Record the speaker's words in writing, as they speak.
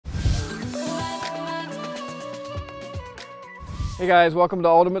Hey guys, welcome to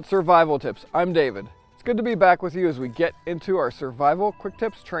Ultimate Survival Tips. I'm David. It's good to be back with you as we get into our survival quick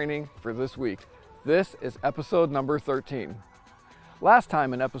tips training for this week. This is episode number 13. Last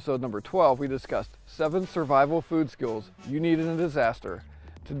time in episode number 12, we discussed 7 survival food skills you need in a disaster.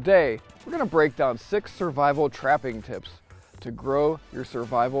 Today, we're going to break down 6 survival trapping tips to grow your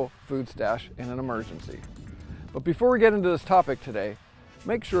survival food stash in an emergency. But before we get into this topic today,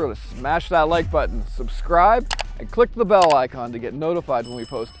 make sure to smash that like button, subscribe, and click the bell icon to get notified when we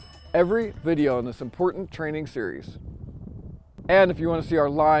post every video in this important training series. And if you want to see our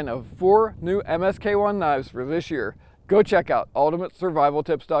line of 4 new MSK1 knives for this year, go check out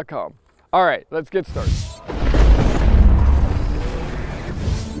ultimatesurvivaltips.com. All right, let's get started.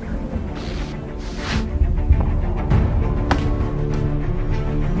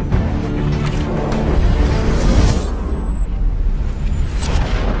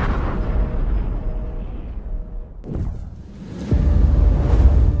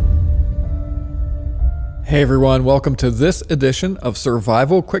 Hey everyone, welcome to this edition of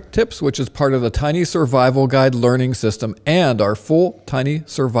Survival Quick Tips, which is part of the Tiny Survival Guide learning system and our full Tiny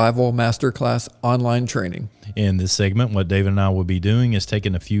Survival Masterclass online training. In this segment, what David and I will be doing is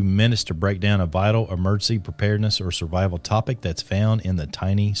taking a few minutes to break down a vital emergency preparedness or survival topic that's found in the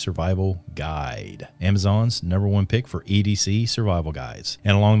Tiny Survival Guide, Amazon's #1 pick for EDC survival guides.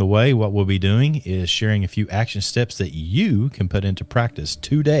 And along the way, what we'll be doing is sharing a few action steps that you can put into practice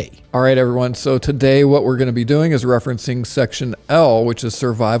today. All right, everyone. So today what we're going to be doing is referencing section L, which is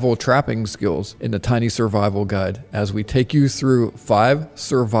survival trapping skills in the Tiny Survival Guide, as we take you through 5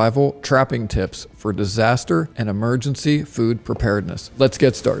 survival trapping tips for disaster and emergency food preparedness. Let's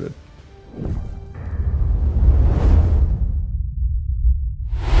get started.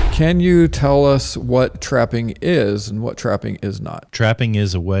 Can you tell us what trapping is and what trapping is not? Trapping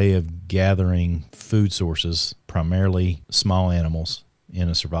is a way of gathering food sources, primarily small animals, in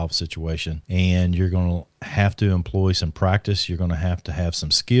a survival situation, and you're going to have to employ some practice. You're going to have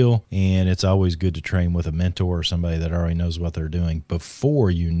some skill, and it's always good to train with a mentor or somebody that already knows what they're doing before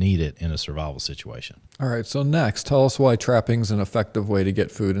you need it in a survival situation. All right, so next, tell us why trapping is an effective way to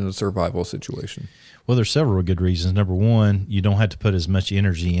get food in a survival situation. Well, there's several good reasons. Number one, you don't have to put as much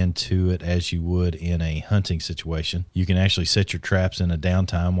energy into it as you would in a hunting situation. You can actually set your traps in a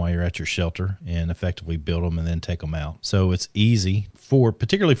downtime while you're at your shelter and effectively build them and then take them out. So it's easy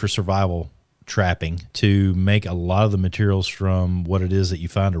particularly for survival trapping, to make a lot of the materials from what it is that you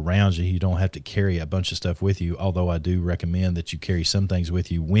find around you. You don't have to carry a bunch of stuff with you, although I do recommend that you carry some things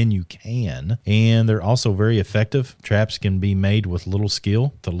with you when you can. And they're also very effective. Traps can be made with little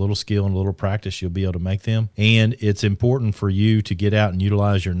skill. With a little skill and a little practice, you'll be able to make them. And it's important for you to get out and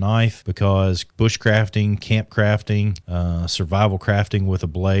utilize your knife, because bushcrafting, camp crafting, survival crafting with a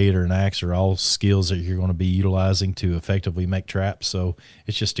blade or an axe are all skills that you're going to be utilizing to effectively make traps. So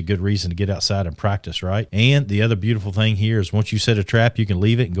it's just a good reason to get outside and practice, right? And the other beautiful thing here is once you set a trap, you can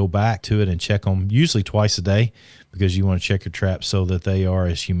leave it and go back to it and check them, usually twice a day, because you want to check your traps so that they are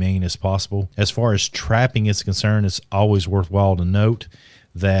as humane as possible. As far as trapping is concerned, it's always worthwhile to note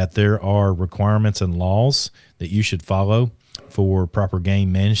that there are requirements and laws that you should follow for proper game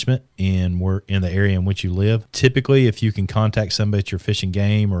management in the area in which you live. Typically, if you can contact somebody at your Fish and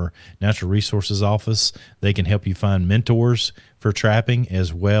Game or Natural Resources office, they can help you find mentors for trapping,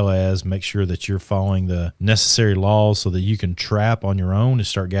 as well as make sure that you're following the necessary laws so that you can trap on your own and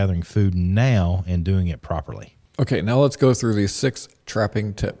start gathering food now and doing it properly. Okay, now let's go through these 6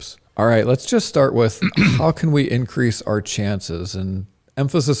 trapping tips. All right, let's just start with how can we increase our chances, and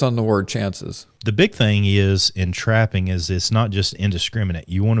emphasis on the word chances. The big thing is in trapping is it's not just indiscriminate.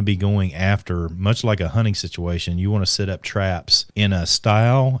 You want to be going after, much like a hunting situation, you want to set up traps in a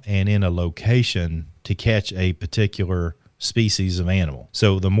style and in a location to catch a particular species of animal.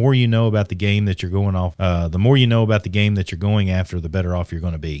 So the more you know about the game that you're going after, the better off you're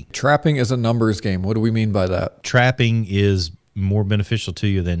going to be. Trapping is a numbers game. What do we mean by that? Trapping is more beneficial to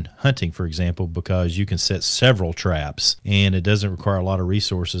you than hunting, for example, because you can set several traps and it doesn't require a lot of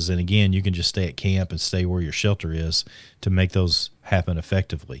resources. And again, you can just stay at camp and stay where your shelter is to make those happen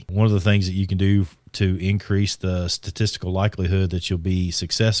effectively. One of the things that you can do to increase the statistical likelihood that you'll be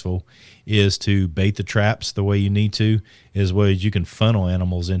successful is to bait the traps the way you need to, as well as you can funnel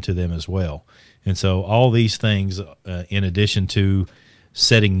animals into them as well. And so all these things, in addition to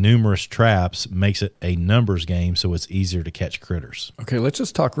setting numerous traps, makes it a numbers game, so it's easier to catch critters. Okay, let's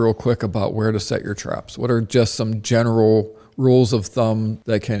just talk real quick about where to set your traps. What are just some general rules of thumb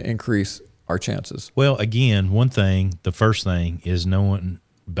that can increase our chances? Well, again, the first thing is knowing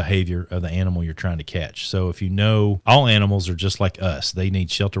behavior of the animal you're trying to catch. So if you know all animals are just like us, they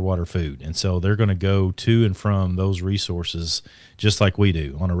need shelter, water, food. And so they're going to go to and from those resources just like we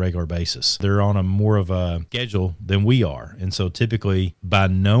do on a regular basis. They're on a more of a schedule than we are. And so typically by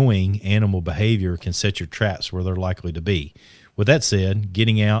knowing animal behavior can set your traps where they're likely to be. With that said,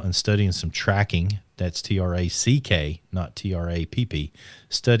 getting out and studying some tracking, that's T-R-A-C-K, not T-R-A-P-P,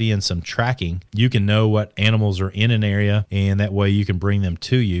 studying some tracking, you can know what animals are in an area, and that way you can bring them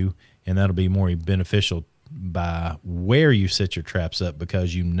to you, and that'll be more beneficial by where you set your traps up,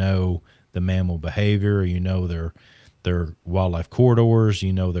 because you know the mammal behavior, you know their wildlife corridors,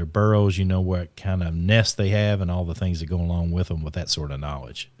 you know their burrows, you know what kind of nest they have, and all the things that go along with them with that sort of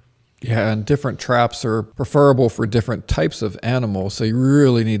knowledge. Yeah, and different traps are preferable for different types of animals, so you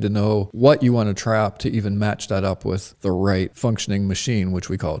really need to know what you want to trap to even match that up with the right functioning machine, which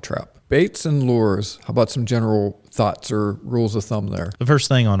we call a trap. Baits and lures, how about some general thoughts or rules of thumb there? The first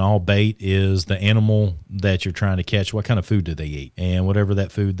thing on all bait is the animal that you're trying to catch, what kind of food do they eat? And whatever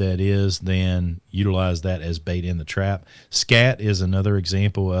that food that is, then utilize that as bait in the trap. Scat is another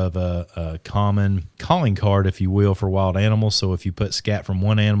example of a common calling card, if you will, for wild animals. So if you put scat from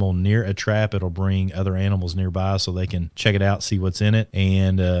one animal near a trap, it'll bring other animals nearby so they can check it out, see what's in it.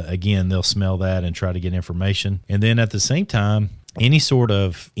 And again, they'll smell that and try to get information. And then at the same time, any sort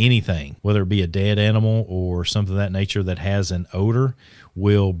of anything, whether it be a dead animal or something of that nature that has an odor,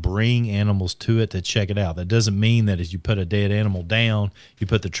 will bring animals to it to check it out. That doesn't mean that as you put a dead animal down, you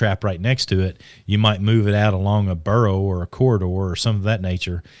put the trap right next to it. You might move it out along a burrow or a corridor or something of that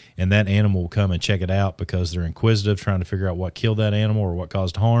nature, and that animal will come and check it out because they're inquisitive, trying to figure out what killed that animal or what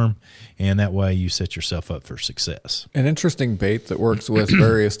caused harm, and that way you set yourself up for success. An interesting bait that works with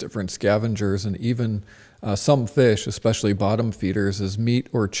various different scavengers and even some fish, especially bottom feeders, is meat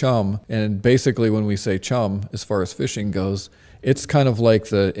or chum. And basically when we say chum, as far as fishing goes, it's kind of like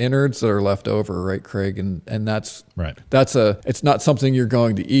the innards that are left over, right, Craig? And that's right. It's not something you're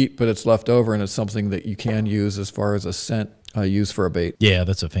going to eat, but it's left over, and it's something that you can use as far as a scent used for a bait. Yeah,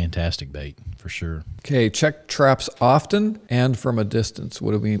 that's a fantastic bait for sure. Okay, check traps often and from a distance.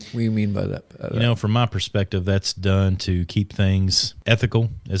 What do we mean by that? You know, from my perspective, that's done to keep things ethical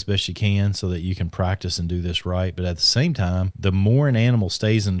as best you can so that you can practice and do this right. But at the same time, the more an animal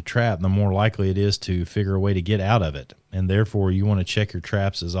stays in the trap, the more likely it is to figure a way to get out of it. And therefore, you want to check your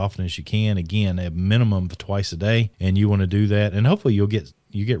traps as often as you can. Again, a minimum of twice a day, and you want to do that. And hopefully you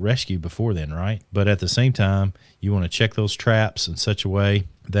get rescued before then, right? But at the same time, you want to check those traps in such a way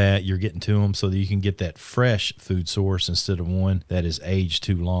that you're getting to them so that you can get that fresh food source instead of one that is aged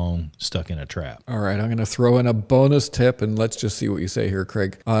too long stuck in a trap. All right, I'm going to throw in a bonus tip, and let's just see what you say here,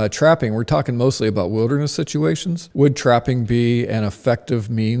 Craig. Trapping, we're talking mostly about wilderness situations. Would trapping be an effective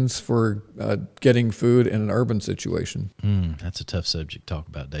means for getting food in an urban situation? That's a tough subject to talk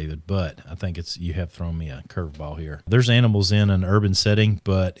about, David, but I think you have thrown me a curveball here. There's animals in an urban setting,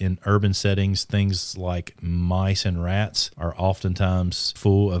 but in urban settings, things like mice and rats are oftentimes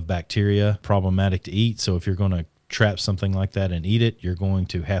full of bacteria, problematic to eat. So if you're going to trap something like that and eat it, you're going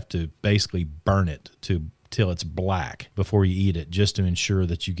to have to basically burn it till it's black before you eat it, just to ensure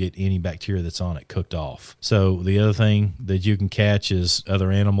that you get any bacteria that's on it cooked off. So the other thing that you can catch is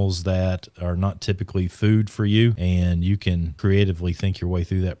other animals that are not typically food for you, and you can creatively think your way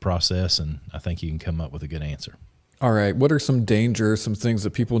through that process, and I think you can come up with a good answer. All right, what are some dangers, some things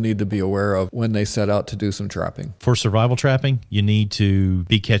that people need to be aware of when they set out to do some trapping? For survival trapping, you need to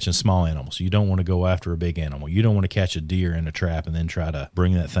be catching small animals. You don't want to go after a big animal. You don't want to catch a deer in a trap and then try to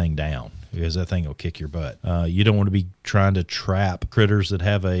bring that thing down, because that thing will kick your butt. You don't want to be trying to trap critters that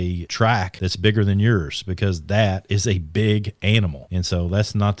have a track that's bigger than yours, because that is a big animal. And so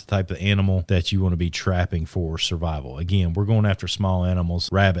that's not the type of animal that you want to be trapping for survival. Again, we're going after small animals,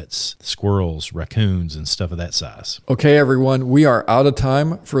 rabbits, squirrels, raccoons, and stuff of that size. Okay, everyone, we are out of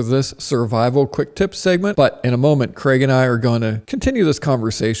time for this survival quick tips segment, but in a moment, Craig and I are going to continue this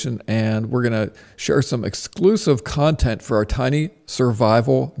conversation, and we're going to share some exclusive content for our tiny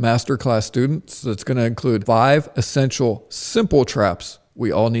survival masterclass students. That's going to include 5 essential simple traps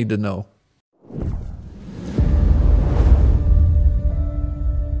we all need to know.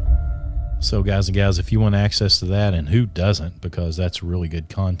 So guys and gals, if you want access to that, and who doesn't, because that's really good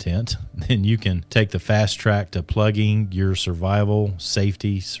content, then you can take the fast track to plugging your survival,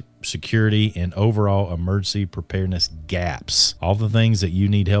 safety, security, and overall emergency preparedness gaps. All the things that you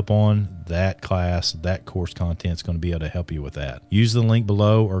need help on, that class, that course content is going to be able to help you with that. Use the link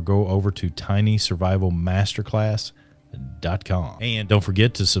below or go over to tinysurvivalmasterclass.com. And don't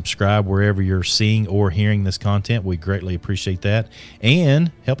forget to subscribe wherever you're seeing or hearing this content. We greatly appreciate that. And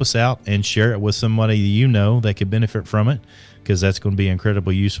help us out and share it with somebody you know that could benefit from it. because that's going to be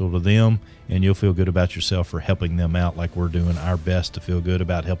incredibly useful to them, and you'll feel good about yourself for helping them out like we're doing our best to feel good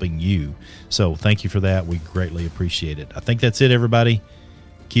about helping you. So thank you for that. We greatly appreciate it. I think that's it, everybody.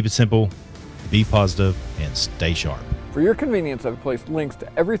 Keep it simple, be positive, and stay sharp. For your convenience, I've placed links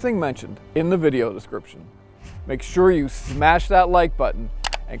to everything mentioned in the video description. Make sure you smash that like button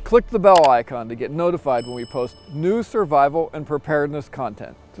and click the bell icon to get notified when we post new survival and preparedness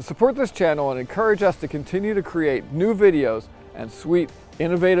content. To support this channel and encourage us to continue to create new videos and sweet,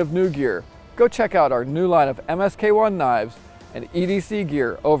 innovative new gear, go check out our new line of MSK1 knives and EDC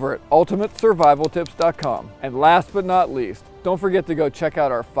gear over at ultimatesurvivaltips.com. And last but not least, don't forget to go check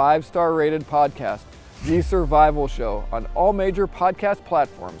out our 5-star rated podcast, The Survival Show, on all major podcast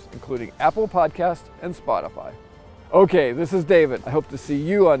platforms, including Apple Podcasts and Spotify. Okay, this is David. I hope to see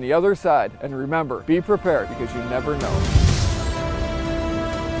you on the other side. And remember, be prepared because you never know.